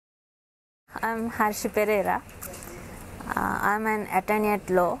I'm Harshi Perera. I'm an attorney at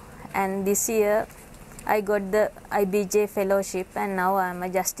law, and this year I got the IBJ fellowship, and now I'm a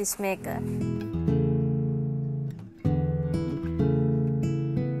JusticeMaker.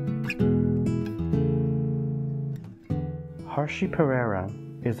 Harshi Perera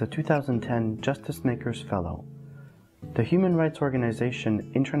is a 2010 JusticeMakers Fellow. The human rights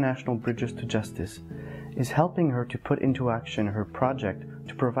organization International Bridges to Justice is helping her to put into action her project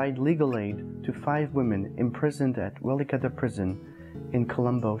to provide legal aid to 5 women imprisoned at Welikada Prison in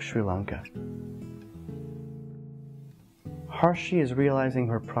Colombo, Sri Lanka. Harshi is realizing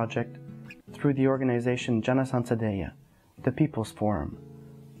her project through the organization JusticeMakers, the People's Forum,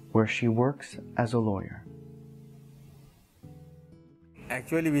 where she works as a lawyer.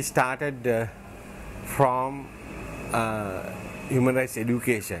 Actually, we started from human rights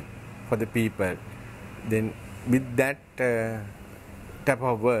education for the people. Then with that type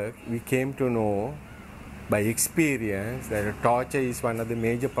of work, we came to know by experience that torture is one of the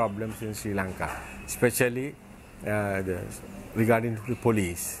major problems in Sri Lanka, especially regarding the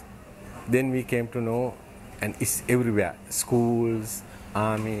police. Then we came to know, and it's everywhere, schools,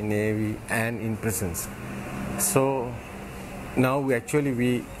 army, navy, and in prisons. So now we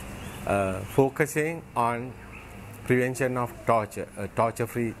focusing on prevention of torture,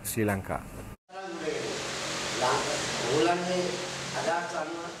 torture-free Sri Lanka.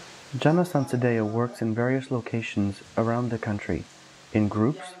 JusticeMakers works in various locations around the country, in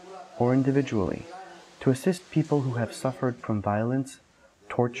groups or individually, to assist people who have suffered from violence,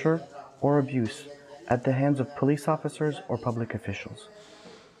 torture, or abuse at the hands of police officers or public officials.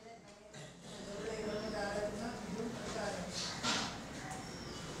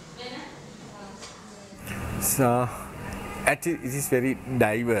 So it is very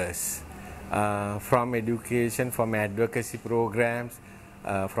diverse, from education, from advocacy programs,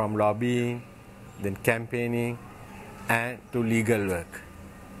 from lobbying, then campaigning, and to legal work,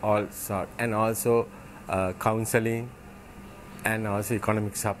 all sort, and also counseling, and also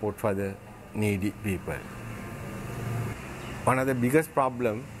economic support for the needy people. One of the biggest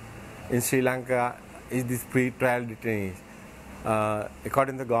problems in Sri Lanka is this pre-trial detainees.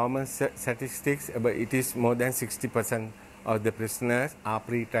 According to the government statistics, it is more than 60% of the prisoners are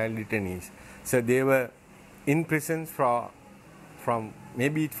pre-trial detainees. So they were in prison from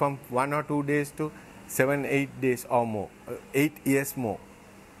maybe from 1 or 2 days to 7-8 days or more, 8 years more,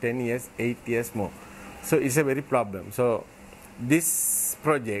 10 years, 8 years more. So it's a very problem. So this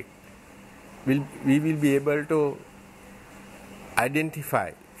project we will be able to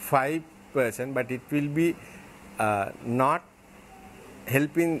identify 5 persons, but it will be not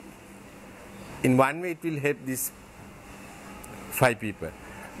helping in one way. It will help these 5 people,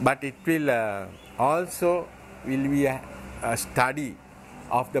 but it will also will be a study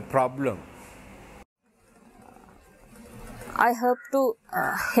of the problem. I hope to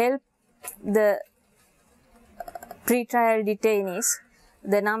help the pre-trial detainees.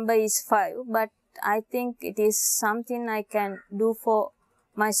 The number is 5, but I think it is something I can do for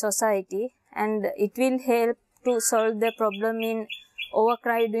my society, and it will help to solve the problem in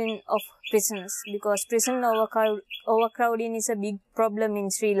overcrowding of prisons, because prison overcrowding is a big problem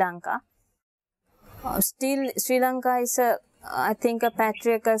in Sri Lanka. Still, Sri Lanka is I think a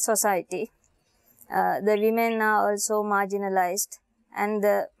patriarchal society. The women are also marginalized, and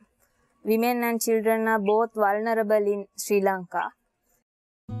the women and children are both vulnerable in Sri Lanka.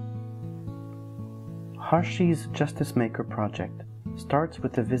 Harshi's JusticeMaker project starts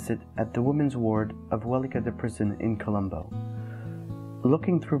with a visit at the women's ward of Welikada Prison in Colombo.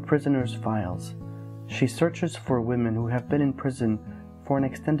 Looking through prisoners' files, she searches for women who have been in prison for an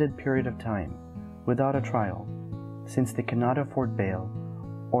extended period of time without a trial, since they cannot afford bail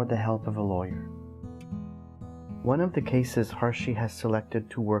or the help of a lawyer. One of the cases Harshi has selected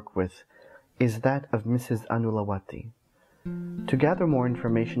to work with is that of Mrs. Anulawati. To gather more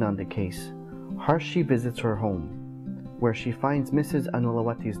information on the case, Harshi visits her home, where she finds Mrs.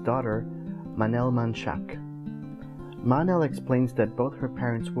 Anulawati's daughter, Manel Manshak. Manel explains that both her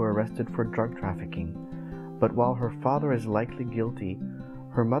parents were arrested for drug trafficking, but while her father is likely guilty,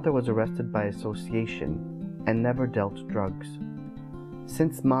 her mother was arrested by association and never dealt drugs.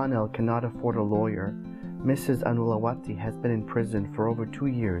 Since Manel cannot afford a lawyer, Mrs. Anulawati has been in prison for over 2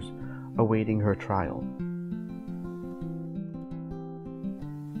 years, awaiting her trial.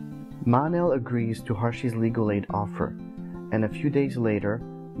 Manel agrees to Harshi's legal aid offer, and a few days later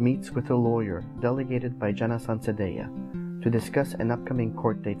meets with a lawyer delegated by JusticeMakers to discuss an upcoming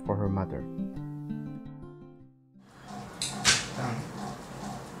court date for her mother.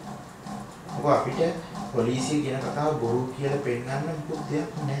 අපිට පොලිසිය කියන කතාව බොරු කියලා පෙන්නන්න මුකුත් දෙයක්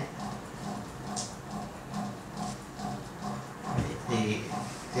නැහැ.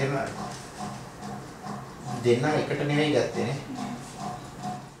 දෙන්න එකට නෙවෙයි ගත්තේ නේ.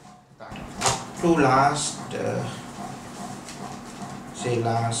 Up to last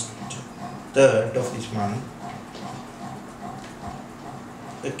third of this month,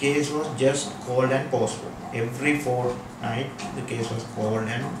 the case was just called and postponed. Every fortnight the case was called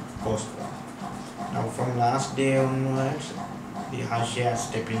and postponed. Now from last day onwards, the Harshi has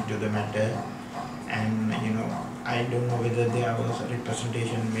stepped into the matter, and I don't know whether there was a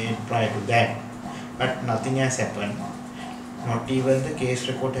representation made prior to that, but nothing has happened. Not even the case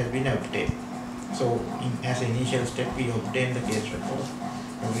report has been obtained. So as an initial step, we obtained the case report,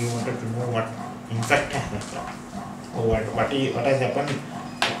 and we wanted to know what in fact has happened, or what has happened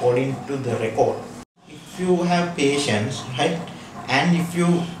according to the record. If you have patience, right, and if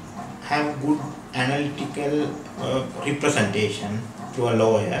you have good analytical representation to a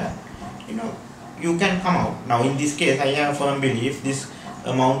lawyer, you can come out. Now in this case, I have a firm belief this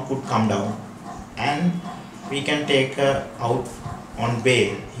amount could come down, and we can take her out on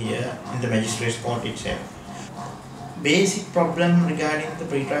bail here in the magistrate's court itself. Basic problem regarding the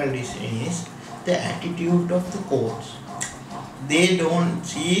pre-trial decision is the attitude of the courts. They don't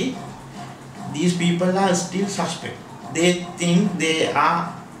see these people are still suspect. They think they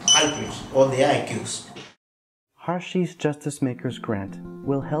are culprits or they are accused. Harshi's JusticeMakers grant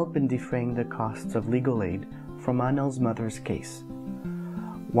will help in defraying the costs of legal aid for Manel's mother's case.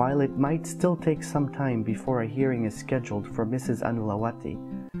 While it might still take some time before a hearing is scheduled for Mrs. Anulawati,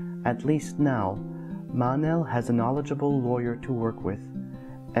 at least now, Manel has a knowledgeable lawyer to work with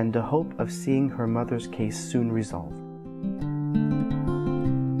and the hope of seeing her mother's case soon resolved.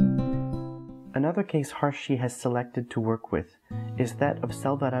 Another case Harshi has selected to work with is that of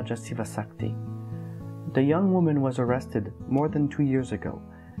Selvaraja Sivasakti. The young woman was arrested more than 2 years ago,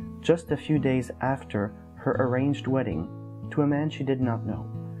 just a few days after her arranged wedding to a man she did not know.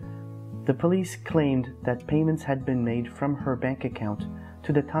 The police claimed that payments had been made from her bank account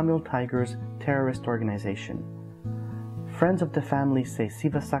to the Tamil Tigers terrorist organization. Friends of the family say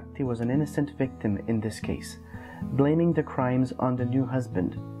Sivasakti was an innocent victim in this case, blaming the crimes on the new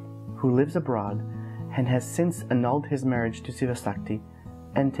husband, who lives abroad and has since annulled his marriage to Sivasakti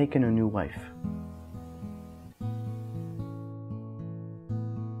and taken a new wife.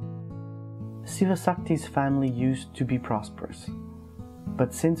 Sivasakti's family used to be prosperous,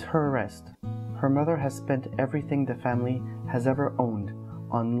 but since her arrest, her mother has spent everything the family has ever owned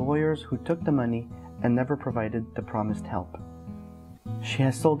on lawyers who took the money and never provided the promised help. She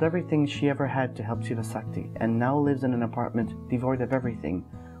has sold everything she ever had to help Sivasakti and now lives in an apartment devoid of everything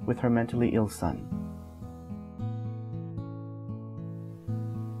with her mentally ill son.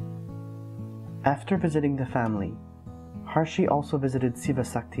 After visiting the family, Harshi also visited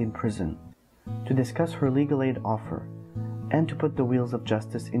Sivasakti in prison to discuss her legal aid offer and to put the wheels of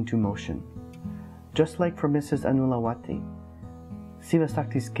justice into motion. Just like for Mrs. Anulawati,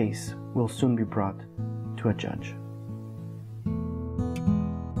 Sivasakti's case will soon be brought to a judge.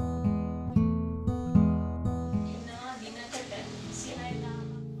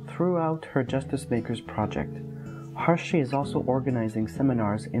 Throughout her JusticeMakers project, Harshi is also organizing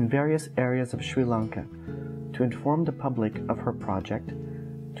seminars in various areas of Sri Lanka to inform the public of her project,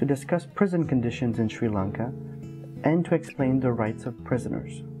 to discuss prison conditions in Sri Lanka, and to explain the rights of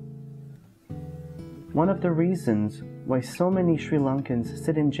prisoners. One of the reasons why so many Sri Lankans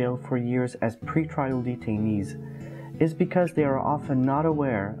sit in jail for years as pre-trial detainees is because they are often not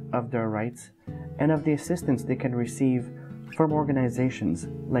aware of their rights and of the assistance they can receive from organizations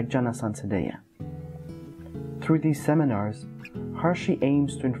like Jana Sansadeya. Through these seminars, Harshi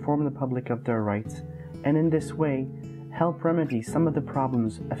aims to inform the public of their rights and in this way help remedy some of the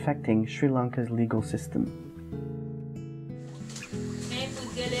problems affecting Sri Lanka's legal system.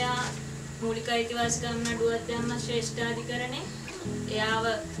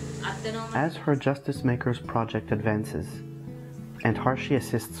 As her JusticeMakers project advances, and Harshi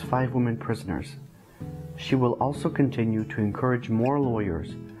assists 5 women prisoners, she will also continue to encourage more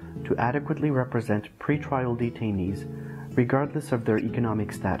lawyers to adequately represent pre-trial detainees regardless of their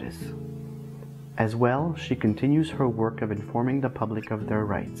economic status. As well, she continues her work of informing the public of their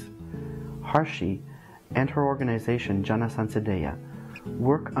rights. Harshi and her organization Jana Sansadeya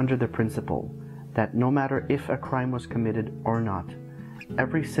work under the principle that no matter if a crime was committed or not,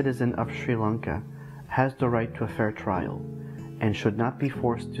 every citizen of Sri Lanka has the right to a fair trial and should not be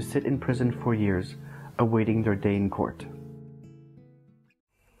forced to sit in prison for years awaiting their day in court.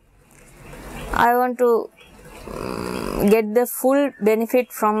 I want to get the full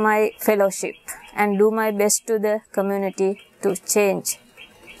benefit from my fellowship and do my best to the community to change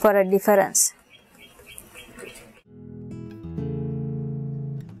for a difference.